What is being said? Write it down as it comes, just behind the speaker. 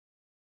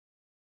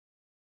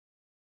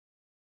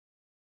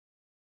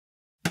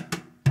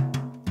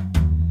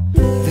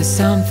There's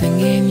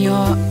something in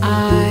your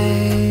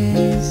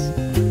eyes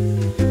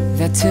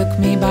that took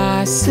me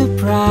by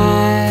surprise.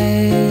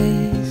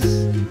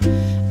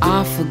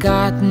 I've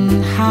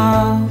forgotten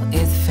how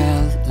it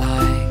felt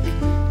like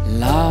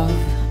love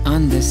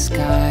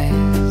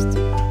undisguised.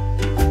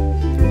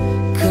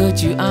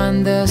 Could you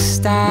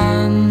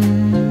understand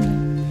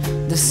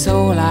the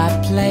soul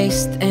I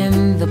placed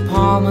in the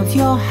palm of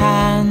your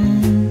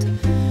hand?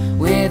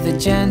 With a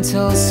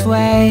gentle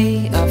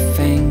sway of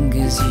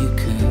fingers you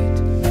could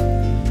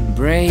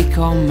break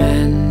or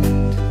mend.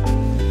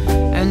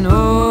 And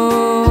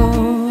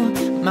oh,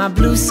 my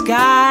blue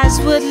skies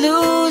would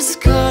lose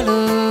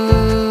color.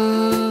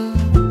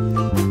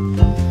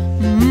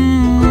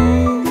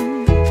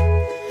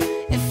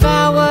 If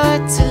I were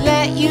to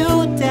let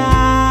you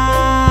down,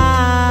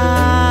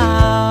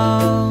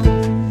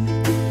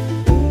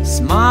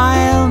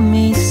 smile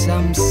me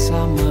some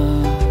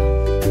summer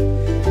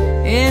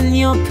in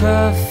your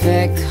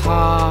perfect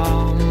harmony.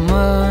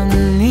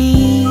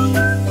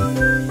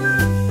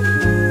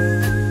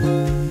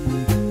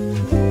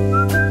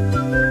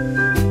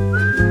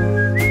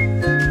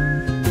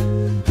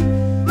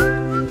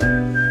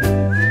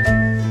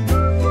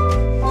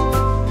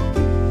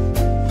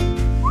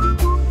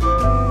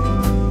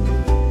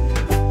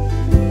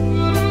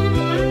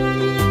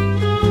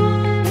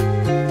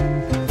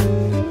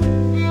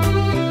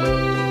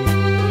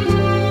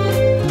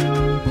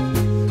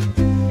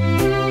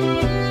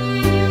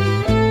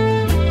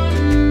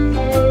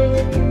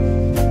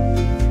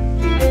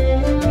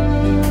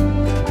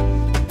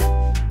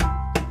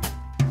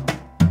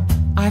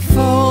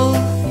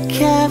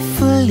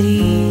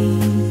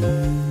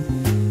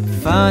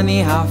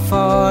 Funny how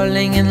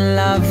falling in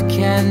love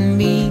can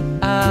be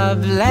a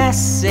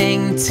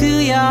blessing to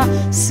your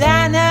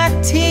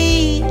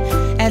sanity.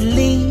 At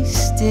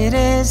least it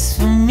is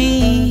for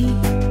me.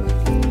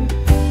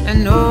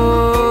 And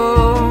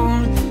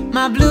oh,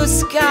 my blue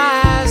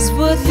skies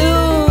would